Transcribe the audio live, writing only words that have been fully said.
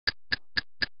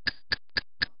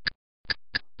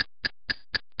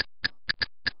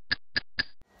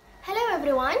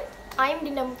I'm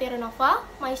Dinda Mutiara Nova.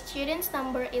 My student's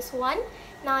number is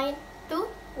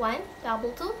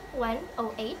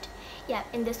 192122108. Yeah,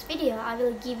 in this video, I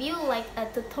will give you like a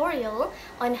tutorial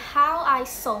on how I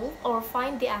solve or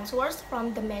find the answers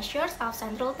from the measures of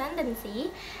central tendency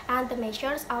and the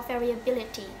measures of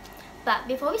variability. But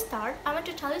before we start, I want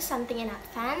to tell you something in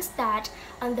advance that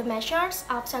on the measures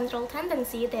of central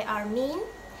tendency, they are mean,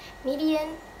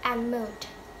 median, and mode.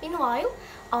 Meanwhile,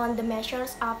 on the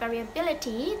measures of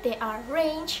variability, they are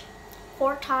range,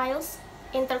 quartiles,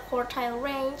 interquartile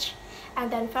range, and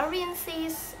then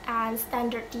variances and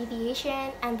standard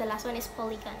deviation, and the last one is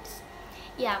polygons.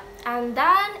 Yeah, and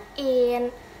then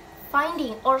in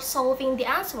finding or solving the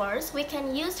answers, we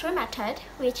can use three methods,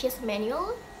 which is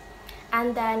manual,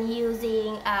 and then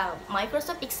using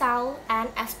Microsoft Excel and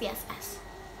SPSS.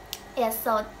 Yes,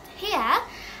 so here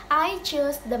I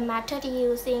chose the method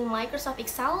using Microsoft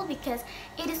Excel because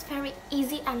it is very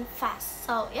easy and fast.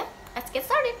 So yeah, let's get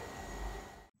started.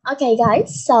 Okay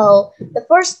guys, so the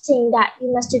first thing that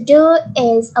you must do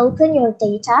is open your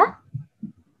data.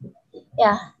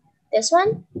 Yeah, this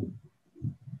one.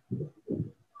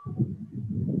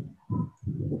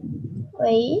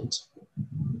 Wait.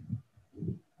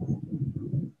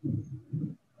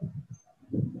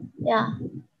 Yeah.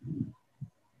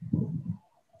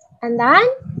 And then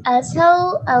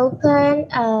also open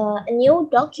a new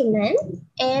document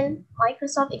in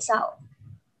Microsoft Excel.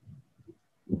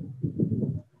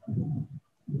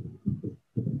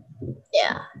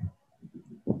 Yeah.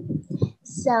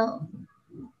 So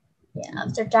yeah,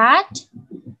 after that,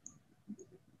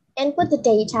 input the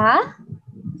data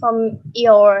from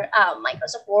your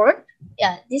Microsoft Word.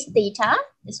 Yeah, this data,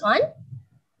 this one,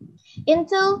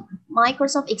 into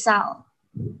Microsoft Excel.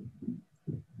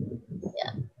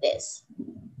 Yeah, this.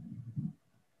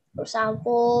 For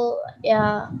example,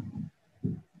 yeah.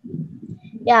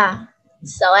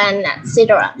 So and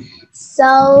etc.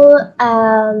 So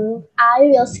I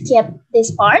will skip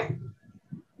this part.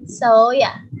 So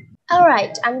yeah. All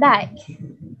right, I'm back.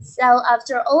 So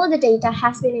after all the data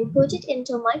has been inputted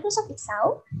into Microsoft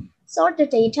Excel, sort the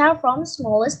data from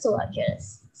smallest to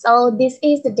largest. So this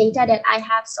is the data that I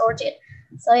have sorted.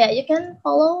 So yeah, you can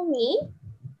follow me.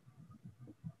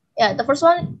 Yeah, the first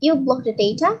one, you block the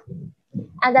data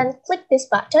and then click this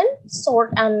button,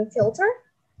 sort and filter,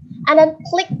 and then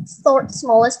click sort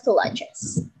smallest to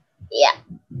largest. Yeah,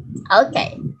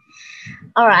 okay.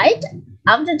 All right.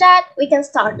 After that, we can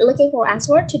start looking for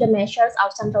answer to the measures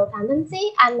of central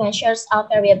tendency and measures of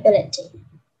variability.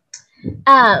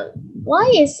 Why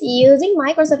is using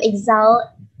Microsoft Excel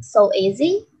so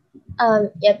easy?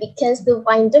 Yeah, because to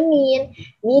find the mean,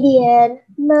 median,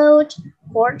 mode,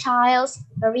 quartiles,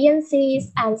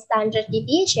 variances, and standard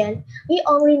deviation, we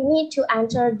only need to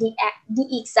enter the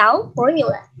Excel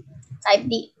formula. Type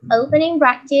the opening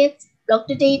brackets, block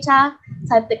the data,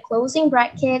 type the closing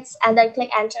brackets, and then click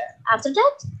enter. After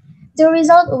that, the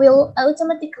result will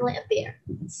automatically appear.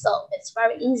 So it's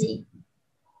very easy.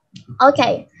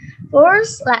 Okay,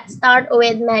 first let's start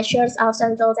with measures of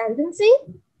central tendency.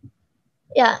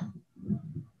 Yeah.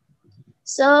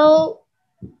 So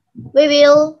we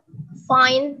will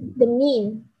find the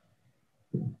mean.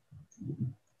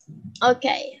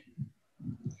 Okay.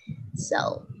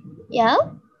 So yeah.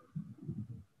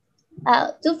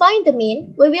 To find the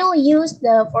mean, we will use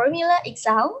the formula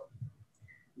Excel.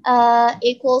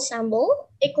 Equal symbol,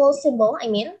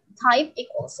 type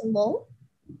equal symbol,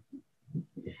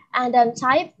 and then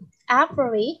type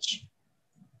average,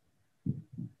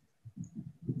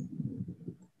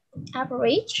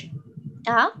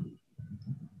 yeah,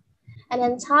 and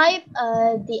then type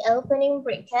the opening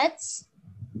brackets,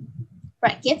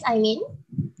 and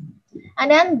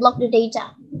then block the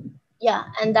data,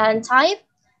 yeah, and then type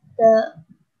the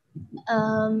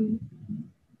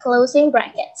closing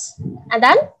brackets, and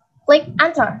then click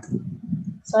enter.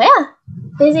 So yeah,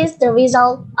 this is the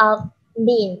result of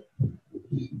mean.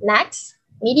 Next,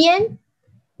 median.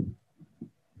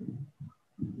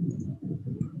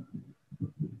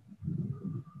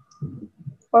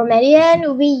 For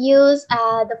median, we use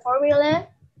the formula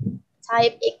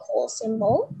type equal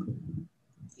symbol,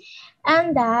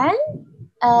 and then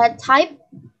type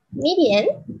median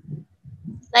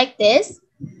like this,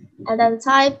 and then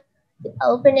type the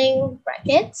opening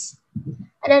brackets,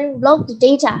 and then block the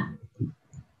data,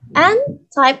 and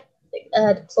type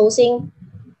the closing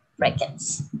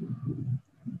brackets,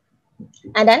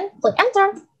 and then click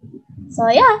enter. So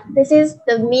yeah, this is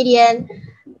the median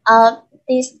of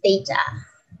this data.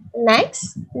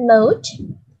 Next, mode.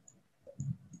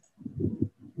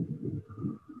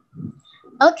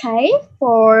 Okay,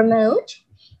 for mode,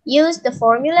 use the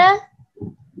formula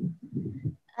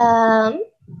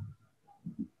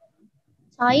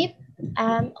type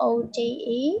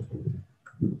M.Pd,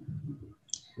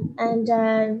 and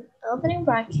then opening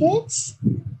brackets,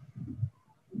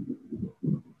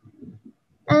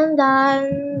 and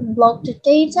then block the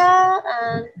data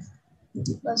and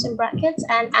closing brackets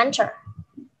and enter.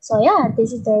 So yeah,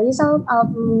 this is the result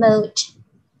of mode.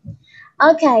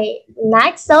 Okay,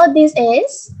 next, so this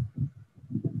is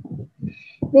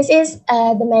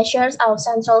the measures of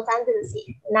central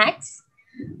tendency. Next,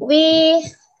 we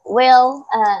will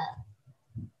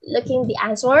looking the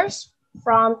answers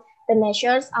from the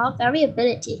measures of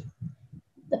variability.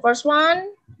 The first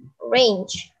one,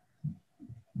 range.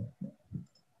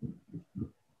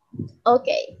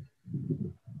 Okay,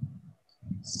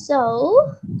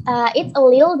 so it's a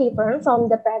little different from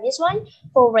the previous one.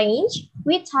 For range,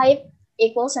 we type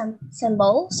equal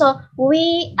symbol. So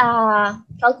we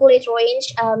calculate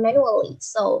range manually.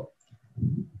 So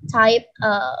type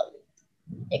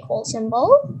equal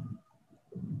symbol,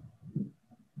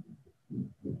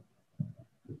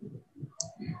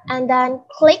 and then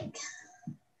click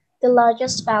the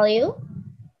largest value.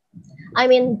 I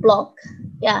mean block.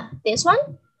 Yeah, this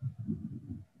one.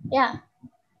 Yeah.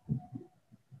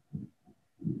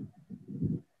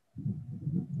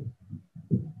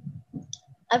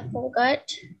 I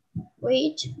forgot.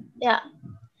 Wait. Yeah.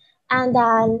 And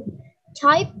then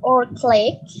type or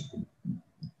click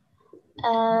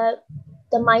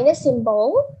the minus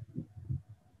symbol,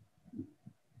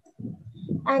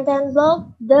 and then block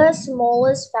the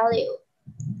smallest value,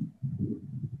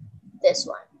 this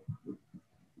one,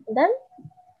 and then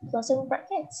closing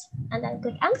brackets, and then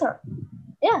click enter.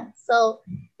 Yeah, so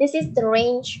this is the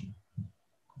range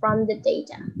from the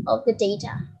data of the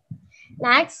data.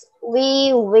 Next,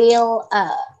 we will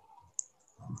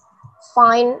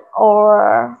find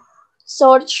or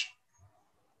search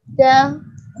the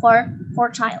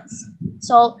quartiles.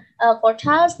 So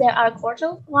quartiles, there are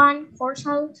quartile 1,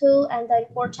 quartile 2, and then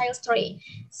quartile 3.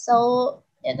 So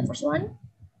yeah, the first one,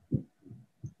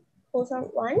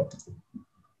 quartile 1.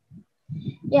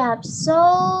 Yeah,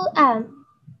 so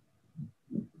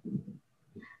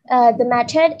the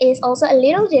method is also a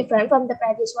little different from the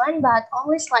previous one, but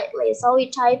only slightly. So we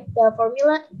type the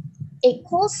formula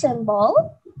equal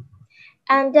symbol,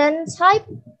 and then type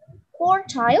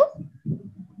quartile,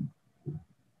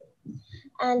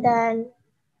 and then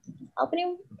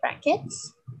opening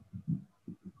brackets,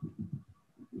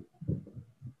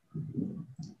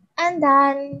 and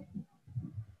then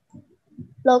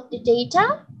load the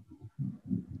data,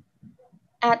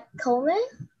 add comma,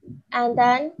 and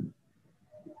then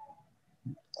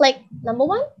click number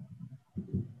 1,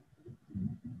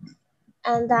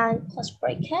 and then close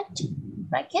brackets,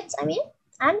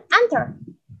 and enter.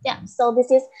 Yeah, so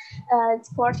this is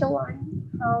quartile 1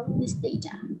 from this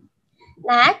data.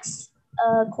 Next,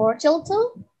 quartile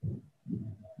 2.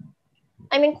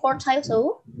 Quartile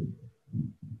 2.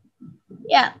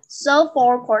 Yeah, so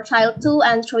for quartile 2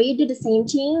 and 3 do the same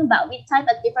thing, but we type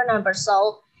a different number.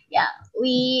 So yeah,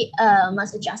 we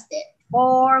must adjust it.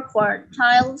 For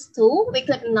quartiles 2, we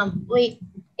click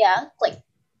click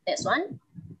this one,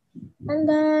 and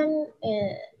then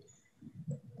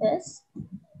this,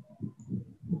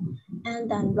 and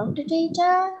then block the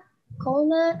data,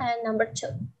 comma, and number 2.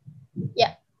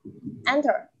 Yeah,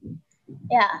 enter.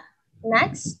 Yeah,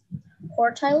 next,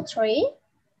 quartile 3,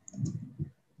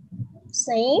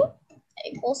 same,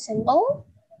 equal symbol,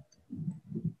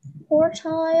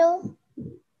 quartile,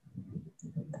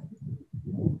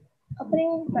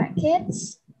 opening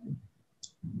brackets,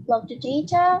 block the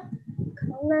data,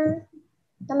 comma,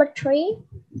 number 3,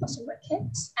 closing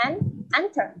brackets, and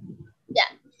enter.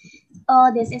 Yeah.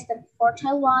 This is the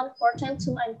quartile 1, quartile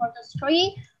 2, and quartile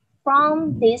 3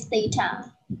 from this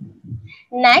data.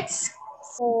 Next,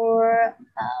 for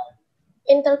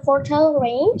interquartile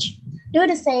range, do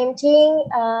the same thing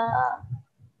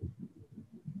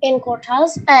in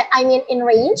quartiles. In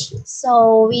range.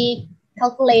 So we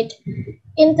calculate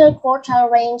interquartile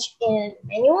range in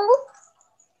manual.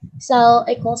 So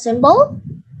equal symbol,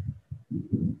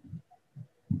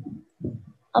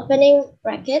 opening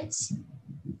brackets,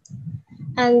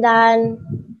 and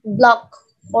then block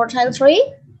quartile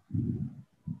 3.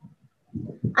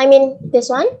 This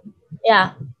one.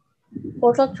 Yeah,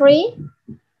 quartile 3,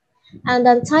 and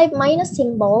then type minus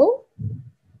symbol,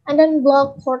 and then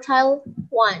block quartile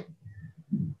 1,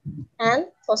 and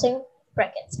closing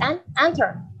brackets, and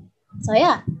enter. So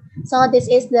yeah, so this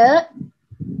is the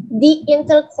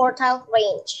interquartile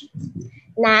range.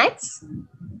 Next,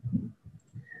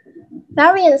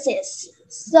 variances.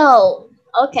 So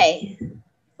okay,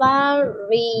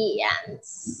 variances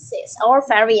or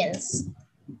variance.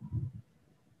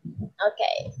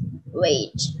 Okay,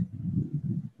 wait.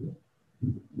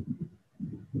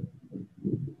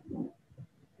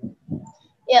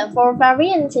 Yeah, for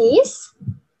variances,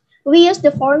 we use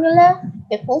the formula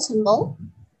equal symbol,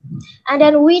 and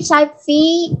then we type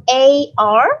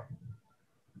VAR,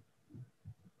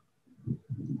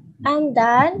 and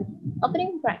then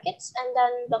opening brackets, and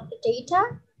then block the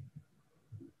data,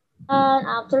 and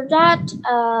after that,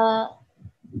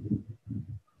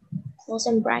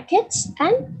 closing brackets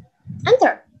and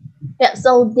enter. Yeah,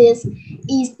 so this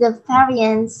is the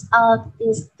variance of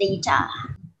this data.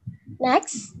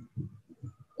 Next,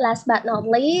 last but not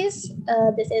least,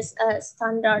 this is a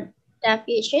standard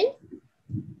deviation.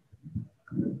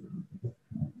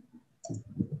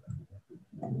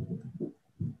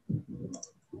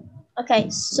 Okay,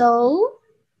 so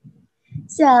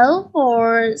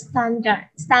for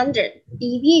standard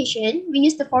deviation, we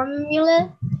use the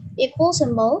formula equal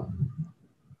symbol,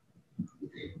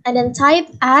 and then type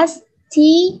as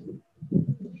T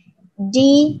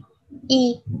D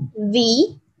E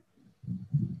V,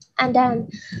 and then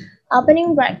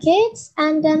opening brackets,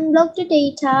 and then block the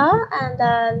data, and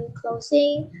then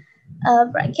closing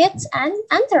brackets and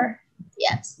enter.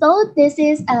 Yeah, so this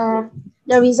is the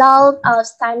result of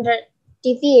standard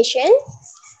deviation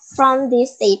from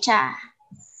this data.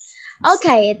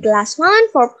 Okay, the last one,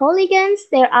 for polygons,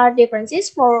 there are differences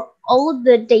for all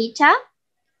the data,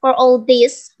 for all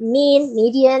these: mean,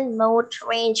 median, mode,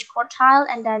 range, quartile,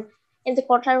 and then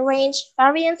interquartile range,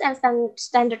 variance, and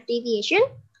standard deviation.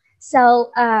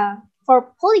 So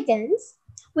for polygons,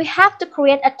 we have to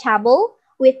create a table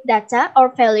with data or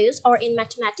values, or in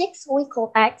mathematics we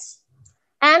call X,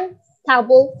 and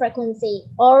table frequency,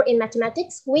 or in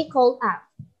mathematics we call F.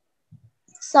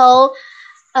 So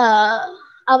I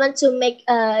want to make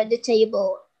the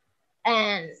table,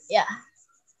 and yeah,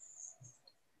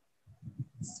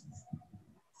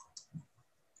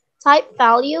 type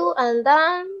value, and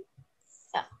then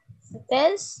yeah, like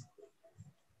this,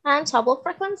 and table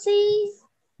frequency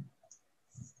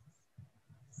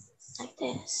like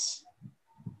this.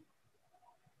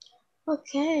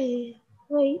 Okay,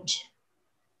 wait.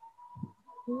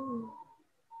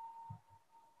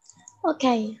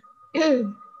 Okay.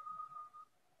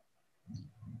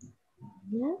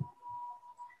 Yeah,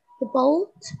 the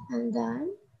bolt, and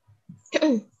then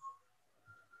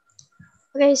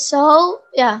okay, so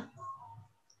yeah,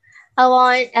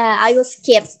 I will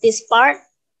skip this part,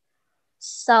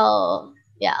 so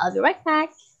yeah, I'll be right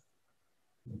back.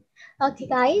 Okay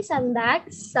guys, I'm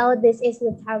back. So this is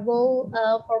the table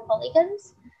for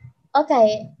polygons.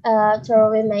 Okay,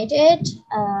 so we made it.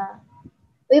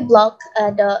 We block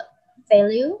the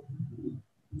value,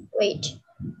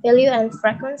 value and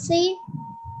frequency,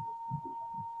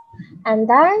 and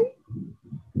then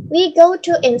we go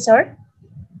to insert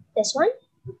this one,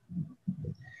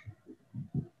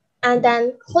 and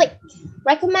then click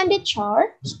recommended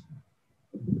chart.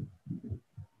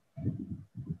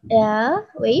 Yeah,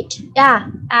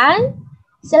 and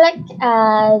select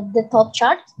the top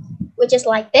chart, which is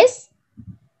like this,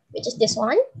 which is this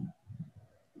one.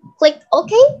 Click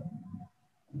OK.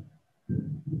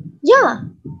 Yeah,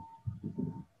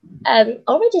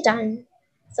 already done.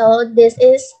 So this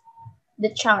is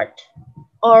the chart,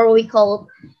 or we call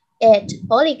it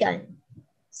polygon.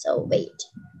 So wait,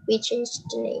 we change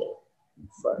the name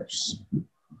first.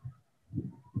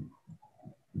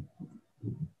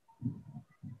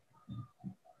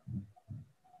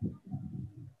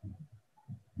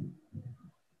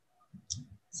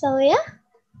 So yeah,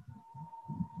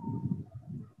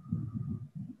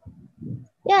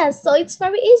 so it's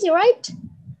very easy, right?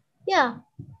 Yeah,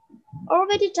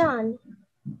 already done.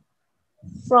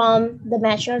 From the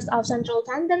measures of central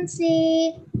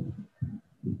tendency,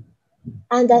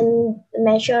 and then the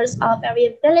measures of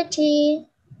variability.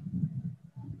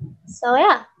 So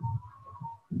yeah,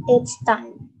 it's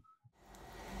done.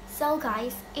 So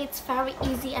guys, it's very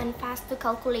easy and fast to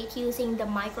calculate using the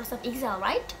Microsoft Excel,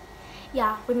 right?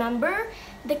 Yeah, remember,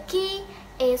 the key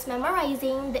is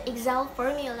memorizing the Excel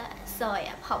formula. So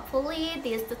yeah, hopefully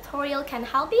this tutorial can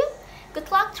help you. Good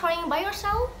luck trying by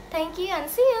yourself. Thank you and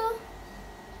see you.